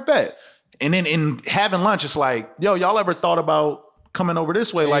like, all right, bet. And then in having lunch, it's like, yo, y'all ever thought about coming over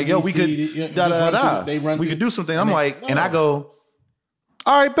this way? Like, yo, we could we could do something. I'm like, and I go,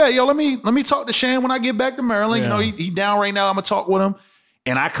 all right, bet. Yo, let me talk to Sham when I get back to Maryland. Yeah. You know, he down right now. I'm gonna talk with him.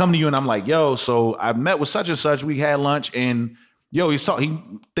 And I come to you and I'm like, yo, so I met with such and such. We had lunch and yo, he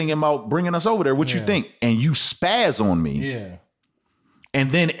thinking about bringing us over there. What you think? And you spaz on me. Yeah. And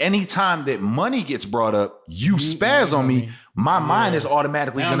then anytime that money gets brought up, you spaz on me. My mind is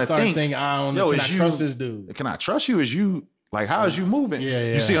automatically going to think, can I trust this dude? Can I trust you? Is you like, how is you moving?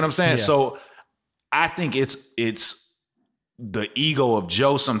 Yeah. You see what I'm saying? Yeah. So I think it's the ego of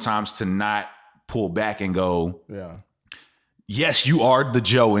Joe sometimes to not pull back and go, yes, you are the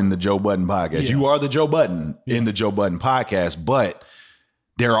Joe in the Joe Budden podcast. You are the Joe Budden in the Joe Budden podcast, but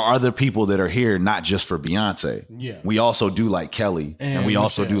there are other people that are here not just for Beyonce. Yeah. We also do like Kelly and we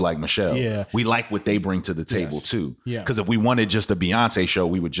also do like Michelle. Yeah. We like what they bring to the table too. Yeah. Because if we wanted just a Beyonce show,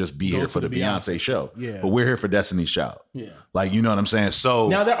 we would just be here for the Beyonce show. Yeah. But we're here for Destiny's Child. Yeah. Like, you know what I'm saying? So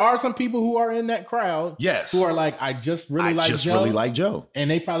now there are some people who are in that crowd. Yes. Who are like, I just really like Joe. And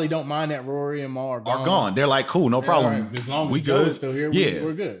they probably don't mind that Rory and Mal are gone. They're like, cool, no problem. Right. As long as we Joe good. is still here,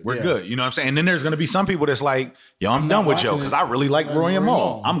 we're good. We're good. You know what I'm saying? And then there's going to be some people that's like, yo, I'm done with Joe because I really like Rory and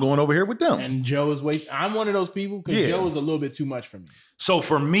Mal. I'm going over here with them. And Joe is I'm one of those people because Joe is a little bit too much for me. So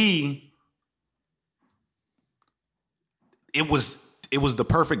for me, it was the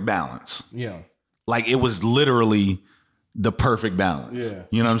perfect balance. Yeah. Like it was literally the perfect balance. Yeah.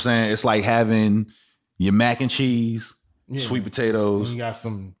 You know what I'm saying? It's like having your mac and cheese, sweet potatoes. And you got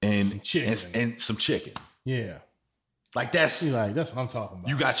some chicken. And some chicken. Yeah. Like that's what I'm talking about.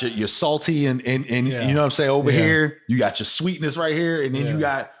 You got your salty and you know what I'm saying, over here. You got your sweetness right here. And then you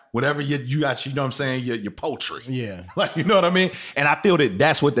got whatever you got, you know what I'm saying, your poultry. Yeah. Like, you know what I mean? And I feel that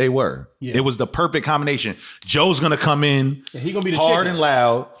that's what they were. Yeah. It was the perfect combination. Joe's going to come in he gonna be the hard chicken. And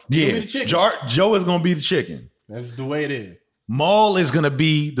loud. He Joe is going to be the chicken. That's the way it is. Mal is going to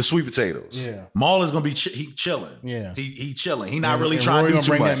be the sweet potatoes. Yeah. Mal is going to be he chilling. Yeah. He chilling. He not really trying to do too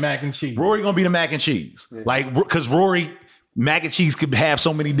bring much. That mac and cheese. Rory going to be the mac and cheese. Yeah. Like, because Rory... Mac and cheese could have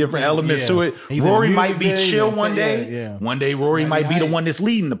so many different elements to it. Rory might be chill one day. Yeah. One day Rory might be the one that's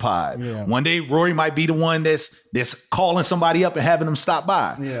leading the pod. Yeah. One day Rory might be the one that's calling somebody up and having them stop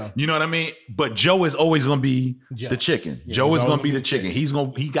by. Yeah. You know what I mean? But Joe is always going to be the chicken. Yeah, Joe is going to be the chicken.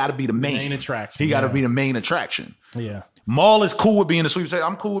 He got to be the main attraction. He got to be the main attraction. Yeah. Mal is cool with being a sweet potato.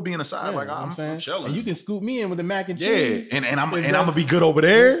 I'm cool with being a side. Like I'm chilling. And you can scoop me in with the mac and cheese. Yeah, and I'm gonna be good over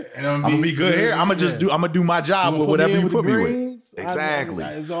there. And I'm gonna be good here. I'm gonna do my job with whatever you put me with. Exactly.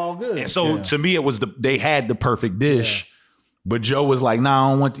 It's all good. And so to me, it was they had the perfect dish. But Joe was like, nah,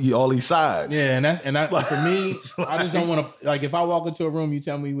 I don't want to eat all these sides. Yeah, and that for me, I just don't want to, like, if I walk into a room, you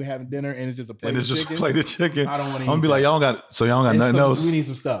tell me we're having dinner and it's just a plate of chicken. I don't want to eat. I'm gonna be like, y'all got nothing else. We need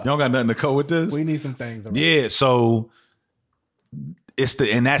some stuff. Y'all got nothing to go with this? We need some things. Yeah, so that's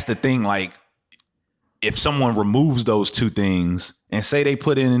the thing, like, if someone removes those two things and say they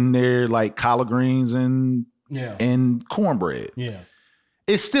put in there like collard greens and cornbread. Yeah.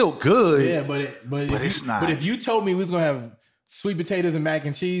 It's still good. Yeah, but it's not. But if you told me we was gonna have sweet potatoes and mac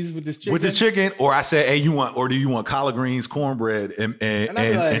and cheese with this chicken. With the chicken, or I said, hey, do you want collard greens, cornbread,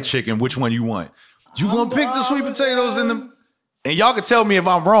 and chicken? Which one you want? You gonna pick the sweet potatoes and y'all can tell me if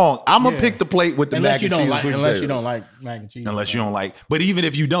I'm wrong. I'm gonna pick the plate with the mac and cheese. Unless you don't like mac and cheese. Unless you don't like. But even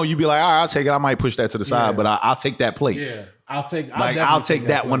if you don't, you be like, all right, I'll take it. I might push that to the side, but I'll take that plate. Yeah, I'll take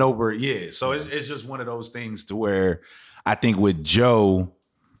that one over. Yeah. So it's just one of those things to where I think with Joe,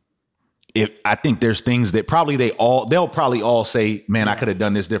 I think there's things that probably they'll probably all say, man, I could have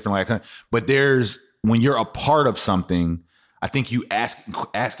done this differently. But when you're a part of something, I think you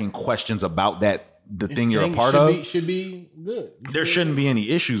asking questions about that. The thing you're a part of should be good. There shouldn't be any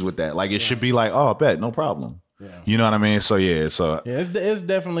issues with that. Like it should be like, oh, I bet, no problem. Yeah. You know what I mean? So it's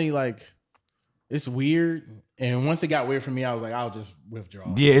definitely like, it's weird. And once it got weird for me, I was like, I'll just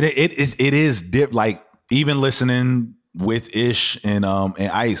withdraw. Yeah, it is like even listening with Ish and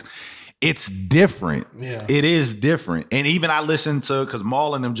Ice, it's different. Yeah, it is different. And even I listened to, because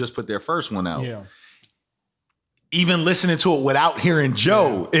Mal and them just put their first one out. Yeah. Even listening to it without hearing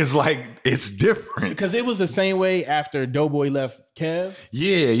Joe is like, it's different. Because it was the same way after Doughboy left Kev.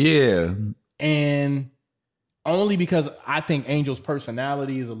 Yeah. And only because I think Angel's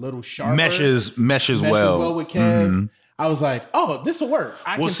personality is a little sharper. Meshes well with Kev. Mm-hmm. I was like, oh, this will work.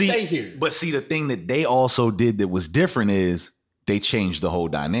 I can stay here. But see, the thing that they also did that was different is they changed the whole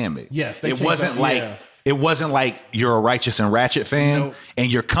dynamic. Yes. It wasn't like it wasn't like you're a Righteous and Ratchet fan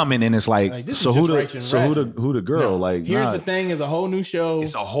and you're coming and it's like so who the girl? Like, here's the thing, is a whole new show.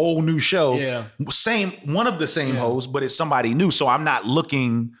 It's a whole new show. Yeah. One of the same hosts, but it's somebody new. So I'm not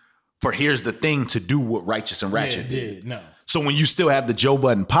looking for here's the thing to do what Righteous and Ratchet did. No. So when you still have the Joe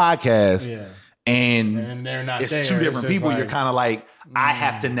Budden podcast and they're not it's two different people, like, you're kind of like, I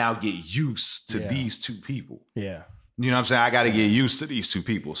have to now get used to these two people. Yeah. You know what I'm saying? I got to get used to these two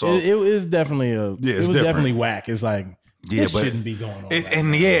people. So it was definitely definitely whack. It's like, this shouldn't be going on.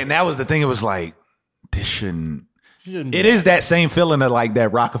 And that was the thing. It was like, this shouldn't. It is that same feeling of like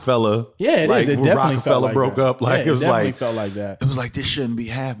that Rockefeller. Yeah, it like, is. It definitely Rockefeller felt like broke that. up. Like, it was like, felt like that. It was like, this shouldn't be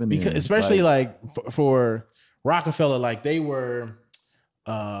happening. Because especially like for Rockefeller, like they were,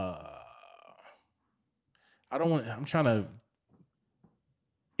 I'm trying to,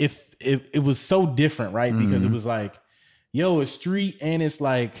 if it was so different, right? Because it was like, yo, it's street and it's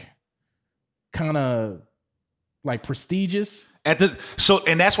like kind of like prestigious. And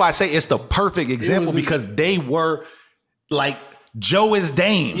that's why I say it's the perfect example because they were like, Joe is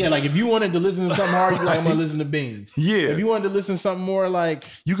Dame. Yeah, like if you wanted to listen to something hard, you're like, I'm gonna listen to Beans. Yeah. If you wanted to listen to something more like,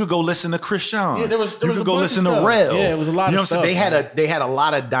 you could go listen to Christian. Yeah, there was you could go listen to Rel. Yeah, it was a lot of stuff. They had a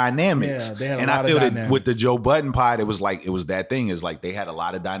lot of dynamics. Yeah, they had a and lot I feel of that dynamics. with the Joe Budden pod, it was that thing is like they had a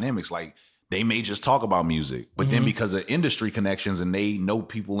lot of dynamics. Like they may just talk about music, but then because of industry connections and they know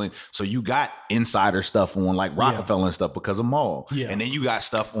people so you got insider stuff on like Rockefeller and stuff because of Maul. Yeah. And then you got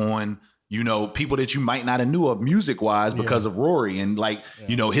stuff on, you know, people that you might not have knew of music wise because of Rory and like,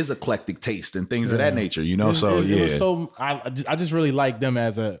 you know, his eclectic taste and things of that nature, you know? I just really like them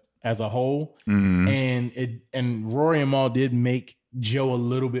as a whole. And Rory and Maul did make Joe a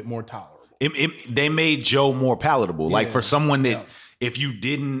little bit more tolerable. They made Joe more palatable. Yeah. Like for someone that if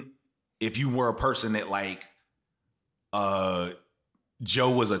you were a person that like, Joe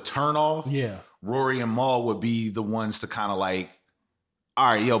was a turnoff. Rory and Maul would be the ones to kind of like, all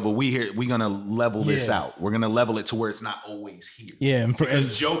right, yo, but we're gonna level this out. We're gonna level it to where it's not always here. Yeah,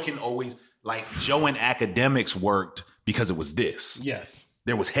 because Joe can always Joe and academics worked because it was this. Yes,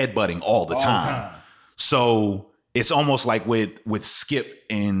 there was headbutting all the time. So it's almost like with Skip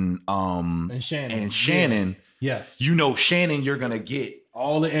and Shannon. Yes, you know, Shannon, you're gonna get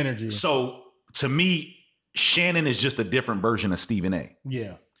all the energy. So to me, Shannon is just a different version of Stephen A.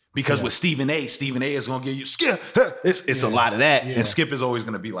 Yeah. Because with Stephen A is going to give you Skip. It's a lot of that. And Skip is always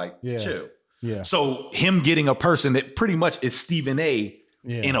going to be like, chill. Yeah. So him getting a person that pretty much is Stephen A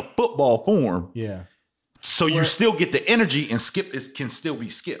in a football form. Yeah. So you still get the energy and Skip can still be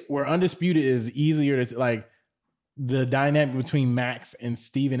Skip. Where Undisputed is easier to like the dynamic between Max and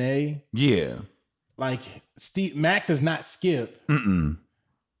Stephen A. Yeah. Like Max is not Skip.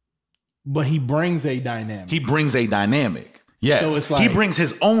 But he brings a dynamic. Yes, so it's like, he brings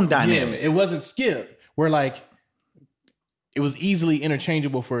his own dynamic. Yeah, it wasn't Skip, where like it was easily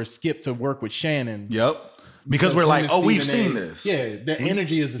interchangeable for Skip to work with Shannon. Yep, because we're like, we've seen this. Yeah, the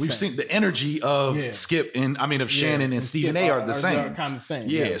energy is the same. We've seen the energy of Skip of Shannon and Stephen A are the same. Kind of the same.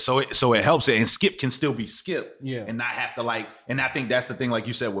 Yeah, so it helps it, and Skip can still be Skip. Yeah, and not have to like. And I think that's the thing, like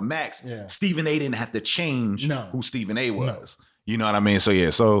you said with Max. Yeah. Stephen A didn't have to change who Stephen A was. No. You know what I mean? So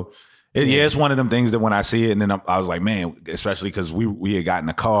it's one of them things that when I see it, and then I was like, man, especially because we had gotten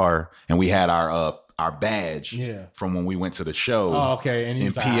a car and we had our badge from when we went to the show. Oh, okay. And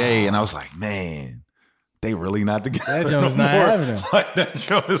in PA, and I was like, man, they really not together. That joke's not happening. Like, that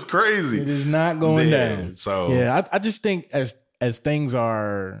show is crazy. It is not going down. So I just think as things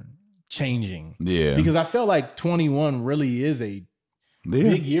are changing, because I feel like 21 really is a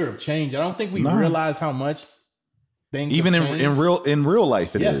big year of change. I don't think we realize how much. Even in real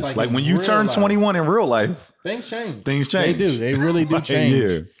life, it is. Like when you turn 21 in real life, things change. They do. They really do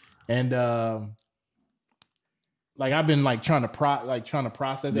change. And like I've been like trying to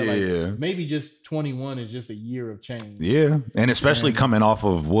process it. Like maybe just 21 is just a year of change. Yeah, and especially coming off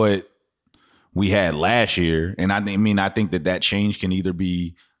of what we had last year, and I think that change can either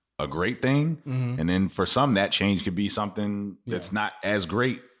be a great thing, and then for some that change could be something that's not as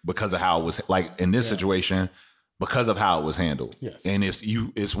great because of how it was. Like in this situation. Because of how it was handled. Yes. And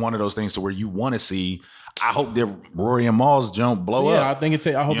it's one of those things to where you want to see. I hope that Rory and Maul's jump blow up. Yeah, I think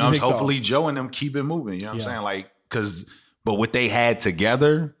I hope hopefully Joe and them keep it moving. You know what I'm saying? Like, but what they had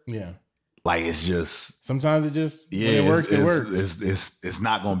together, like it's just sometimes it just when it works. It's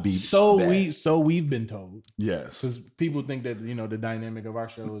not gonna be we've been told. Yes. Because people think that, the dynamic of our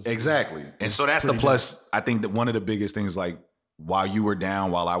show is exactly. And so that's the plus. Good. I think that one of the biggest things, like, while you were down,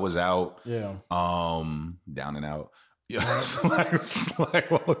 while I was out, down and out, Yeah, it's like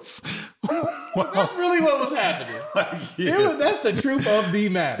that's really what was happening. That's the truth of the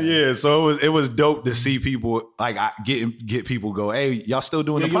matter. Yeah, so it was dope to see people like get people go, hey, y'all still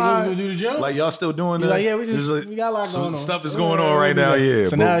doing the pod? Do the jump? Like y'all still doing the like, yeah, we got a lot going on. Stuff is going on right now. Yeah.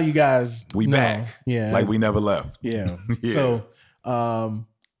 So now you guys back. Yeah. Like we never left. Yeah. So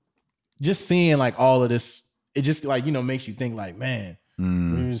just seeing like all of this, it just like, makes you think like, man,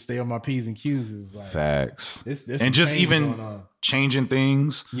 we just stay on my P's and Q's is like facts. And just even changing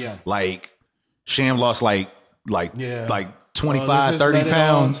things. Yeah. Like Sham lost like 25, 30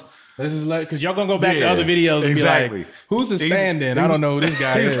 pounds. This is like, because y'all gonna go back to other videos and be like, who's the stand-in? I don't know who this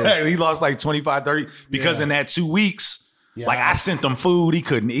guy is. He lost like 25, 30 because in that 2 weeks, like I sent him food. He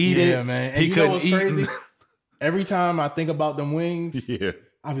couldn't eat it. Yeah, man. And he couldn't eat. Crazy? Every time I think about them wings, yeah,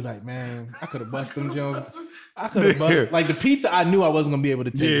 I'll be like, man, I could have busted them Jones. I could have busted like the pizza. I knew I wasn't gonna be able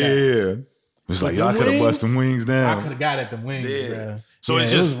to take that. Yeah, it's like y'all could have busted them wings down. I could have got at them wings. Yeah. So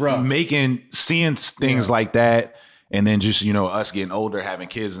it's just seeing things like that, and then just us getting older, having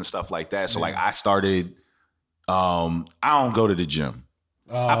kids and stuff like that. So like I started. I don't go to the gym.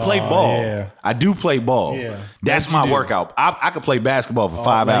 I play ball. Yeah. I do play ball. Yeah. That's my workout. I could play basketball for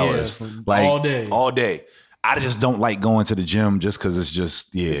 5 hours, like all day. I just don't like going to the gym just because it's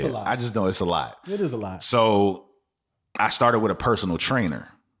just, I just know it's a lot. It is a lot. So I started with a personal trainer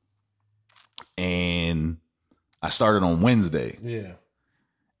and I started on Wednesday. Yeah.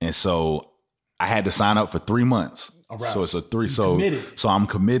 And so I had to sign up for 3 months. Right. So it's a three. So I'm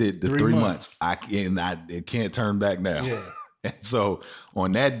committed to 3 months. It can't turn back now. Yeah. And so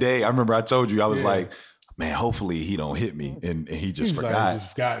on that day, I remember I told you, I was like, man, hopefully he don't hit me. And he just forgot.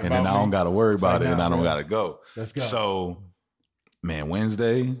 And then I don't got to worry about it and I don't got to go. Let's go. So, man,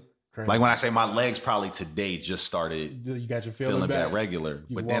 Wednesday, like when I say my legs probably today just started you got your feeling back regular.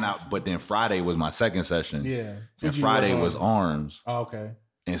 But then Friday was my second session. Yeah. And Friday was arms. Oh, okay.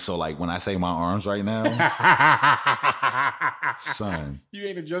 And so like when I say my arms right now, son. You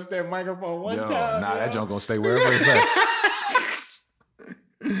ain't adjust that microphone one time. Nah, that junk gonna stay wherever it's at.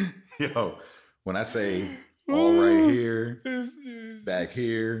 Yo, when I say all right here, back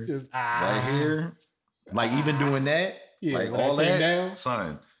here, right here, like even doing that, like all that, down,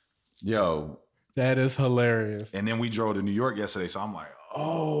 son, yo. That is hilarious. And then we drove to New York yesterday, so I'm like,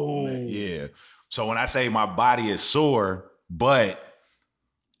 oh, man, yeah. So when I say my body is sore, but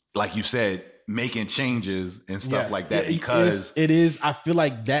like you said, making changes and stuff like that, because it is. I feel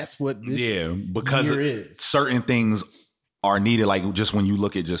like that's what this because year is. Certain things are needed, like just when you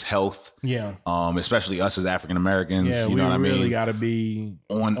look at just health, especially us as African Americans, you know what I mean? We really got to be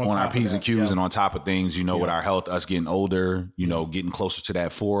on our P's and Q's and on top of things, with our health, us getting older, getting closer to that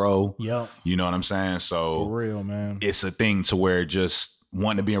 4-0. Yeah, you know what I'm saying? So for real, man, it's a thing to where just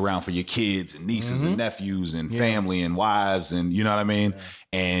wanting to be around for your kids and nieces and nephews and family and wives and you know what I mean,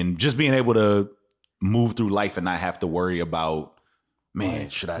 and just being able to move through life and not have to worry about. Man,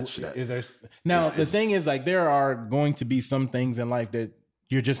 should I? The thing is, like, there are going to be some things in life that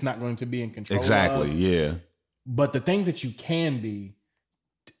you're just not going to be in control of. Yeah. But the things that you can be,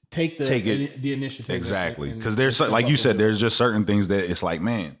 take the initiative. Exactly. Because there's, like you said, there's just certain things that it's like,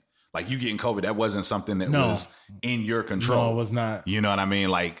 man, like you getting COVID, that wasn't something that was in your control. No, it was not. You know what I mean?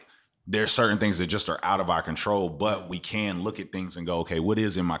 Like, there's certain things that just are out of our control, but we can look at things and go, okay, what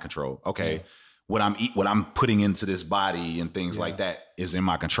is in my control? Okay. Yeah. What I'm putting into this body and things like that is in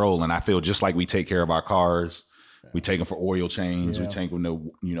my control. And I feel just like we take care of our cars, we take them for oil change, we take them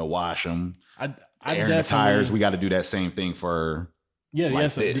to, wash them, air the tires. We got to do that same thing for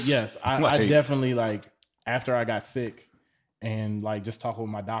this. Yes. I definitely, like, after I got sick and like just talking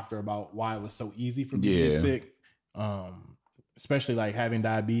with my doctor about why it was so easy for me to get sick, especially like having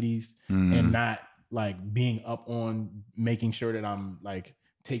diabetes and not like being up on making sure that I'm like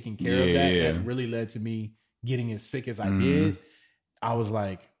taking care of that really led to me getting as sick as I did. I was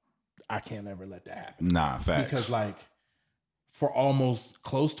like, I can't ever let that happen. Nah, facts. Because like for almost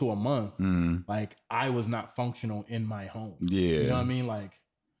close to a month, like I was not functional in my home. Yeah. You know what I mean? Like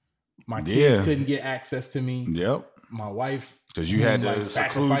my kids couldn't get access to me. Yep. My wife. Because you had to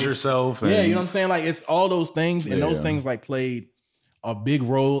seclude yourself. And, you know what I'm saying? Like it's all those things. And those things like played a big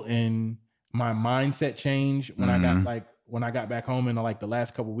role in my mindset change when I got back home in like the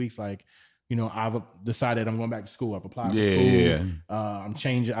last couple of weeks, like, I've decided I'm going back to school. I've applied for school. Yeah. I've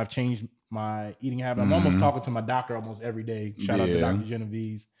changed my eating habit. I'm almost talking to my doctor almost every day. Shout out to Dr.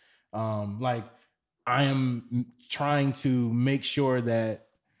 Genevieve. Like I am trying to make sure that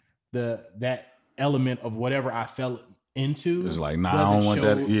that element of whatever I fell into is like, nah, I don't want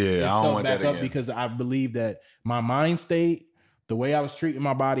that. Yeah, I don't want that again. Because I believe that my mind state, the way I was treating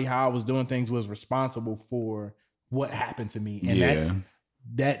my body, how I was doing things was responsible for what happened to me. And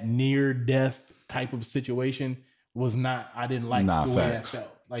that near death type of situation was not, I didn't like the way I felt.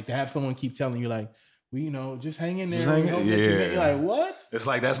 Like to have someone keep telling you like, well, you know, just hang in there. You're like, what? It's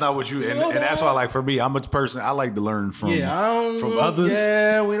like, that's not what you, and that's why, like, for me, I'm a person, I like to learn from others.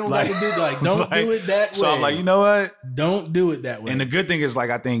 Yeah, we don't like to do like, don't do it that way. So I'm like, you know what? Don't do it that way. And the good thing is, like,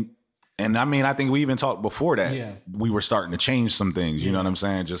 I think we even talked before that. We were starting to change some things, you know what I'm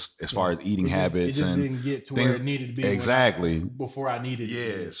saying? Just as far as eating habits. It just didn't get to where it needed to be. Exactly. Before I needed it.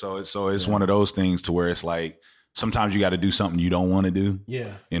 Yeah. So it's one of those things to where it's like, sometimes you got to do something you don't want to do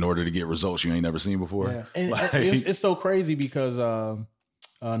in order to get results you ain't never seen before. Yeah. And like, it's so crazy because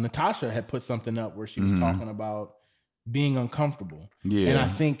Natasha had put something up where she was talking about being uncomfortable. Yeah. And I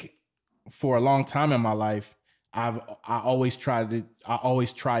think for a long time in my life, I always tried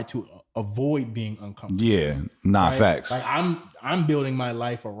to avoid being uncomfortable. Yeah, facts. Like I'm building my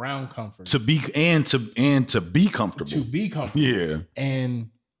life around comfort to be comfortable. To be comfortable. Yeah, and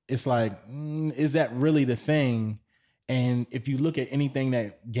it's like, is that really the thing? And if you look at anything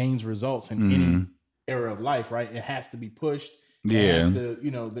that gains results in any era of life, right, it has to be pushed. It has to, you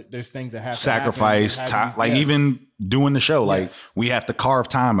know, there's things that have sacrifice to happen. Time, like even doing the show, like we have to carve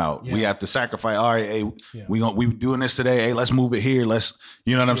time out. We have to sacrifice. All right, hey, we doing this today. Hey, let's move it here. Let's,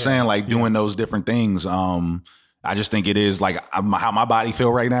 you know what I'm saying? Like doing those different things. I just think it is like how my body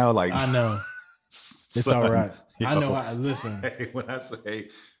feel right now. Like I know it's all right. I know. Listen, hey, when I say,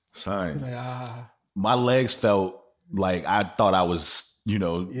 son, like, my legs felt like I thought I was. You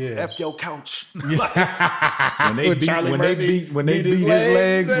know, F your couch. Like, when they beat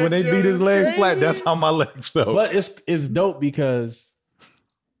his legs flat, that's how my legs felt. But it's dope because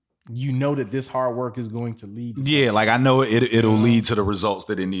you know that this hard work is going to lead to something. Like I know it'll lead to the results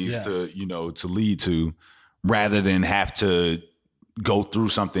that it needs to, you know, to lead to, rather than have to go through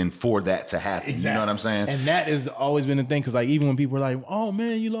something for that to happen. Exactly. You know what I'm saying? And that has always been the thing, because like even when people are like, oh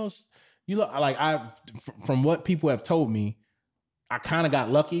man, you lost like from what people have told me, I kind of got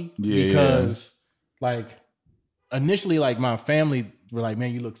lucky because like initially like my family were like,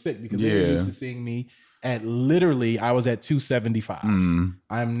 man, you look sick, because they were used to seeing me at literally, I was at 275.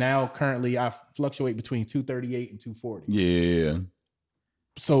 I'm now currently, I fluctuate between 238 and 240. Yeah.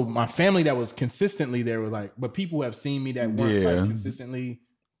 So my family that was consistently there was like, but people who have seen me that weren't like consistently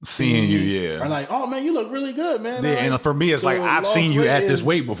seeing you, are like, oh man, you look really good, man. Yeah, and for me, it's like, I've seen you at this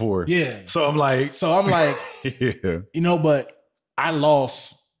weight before. Yeah. So I'm like, you know, but I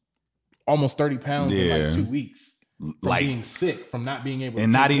lost almost 30 pounds in like 2 weeks from being sick, from not being able to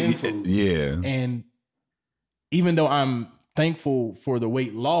take food. And even though I'm thankful for the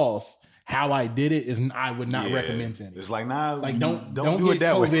weight loss, how I did it is I would not recommend to anyone. It's like, nah, like don't do it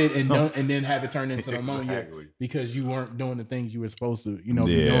that COVID way. and then have it turn into pneumonia because you weren't doing the things you were supposed to, you know,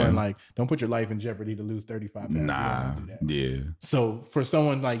 be doing. Like, don't put your life in jeopardy to lose 35 pounds. Nah, So for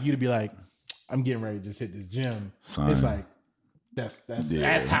someone like you to be like, I'm getting ready to just hit this gym, it's like, that's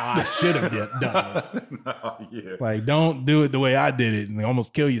how I should have done it. Like, don't do it the way I did it and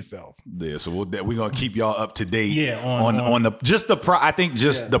almost kill yourself. Yeah, so we're gonna keep y'all up to date. On the I think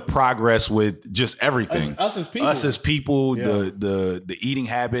the progress with just everything. Us as people, the eating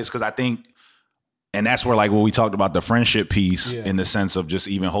habits, because I think, and that's where like when we talked about the friendship piece in the sense of just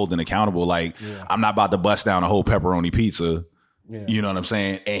even holding accountable. Like, I'm not about to bust down a whole pepperoni pizza. Yeah. You know what I'm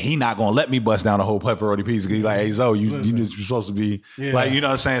saying? And he not gonna let me bust down a whole pepperoni pizza. He's like, hey, Zoe, you're supposed to be like, you know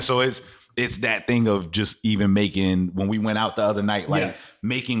what I'm saying? So it's that thing of just even making, when we went out the other night, like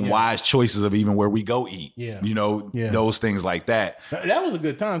making wise choices of even where we go eat. You know, those things like that. That was a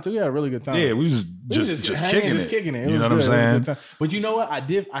good time too. Yeah, a really good time. Yeah, we was just kicking it. You know what I'm saying? But you know what? I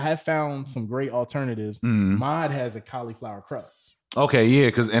have found some great alternatives. Mod has a cauliflower crust. Okay, yeah,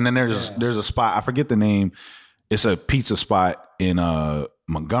 and then there's a spot, I forget the name. It's a pizza spot in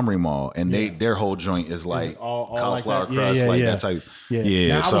Montgomery Mall, and their whole joint is like all cauliflower like crust, that type.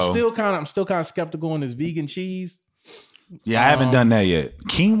 Yeah. Now, I'm still kind of skeptical on this vegan cheese. Yeah, I haven't done that yet.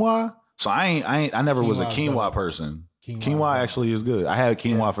 Quinoa. So I never was a quinoa person. Quinoa actually is good. I had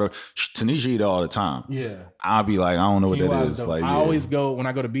quinoa for Tanisha eat it all the time. Yeah, I'll be like, I don't know what that is. Like, I always go when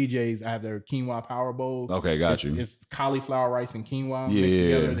I go to BJ's. I have their quinoa power bowl. Okay, got you. It's cauliflower, rice, and quinoa mixed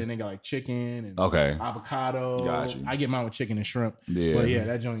together. Then they got like chicken and avocado. Got you. I get mine with chicken and shrimp. Yeah, but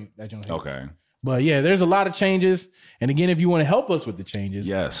that joint. Okay. But yeah, there's a lot of changes. And again, if you want to help us with the changes,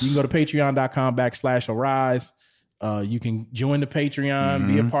 you can go to patreon.com/arise. You can join the Patreon,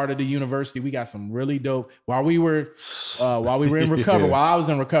 be a part of the university. We got some really dope. While we were in recovery, while I was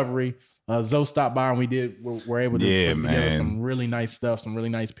in recovery, Zoe stopped by and we're able to put together some really nice stuff, some really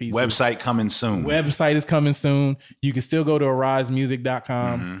nice pieces. Website coming soon. Website is coming soon. You can still go to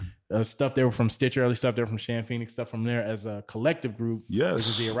arisemusic.com. stuff there from Stitch Early, stuff there from Sham Phoenix, stuff from there as a collective group. Yes. Which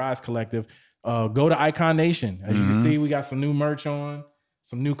is the Arise Collective. Go to Icon Nation. As you can see, we got some new merch on,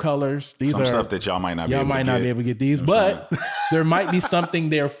 some new colors. These some are stuff that y'all might not be able to get these, but there might be something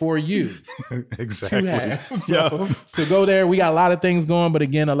there for you. Exactly. To have. So go there. We got a lot of things going, but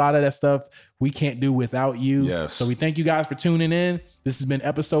again, a lot of that stuff we can't do without you. Yes. So we thank you guys for tuning in. This has been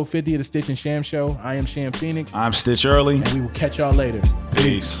episode 50 of the Stitch and Sham Show. I am Sham Phoenix. I'm Stitch Early. And we will catch y'all later.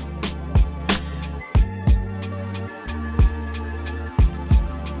 Peace.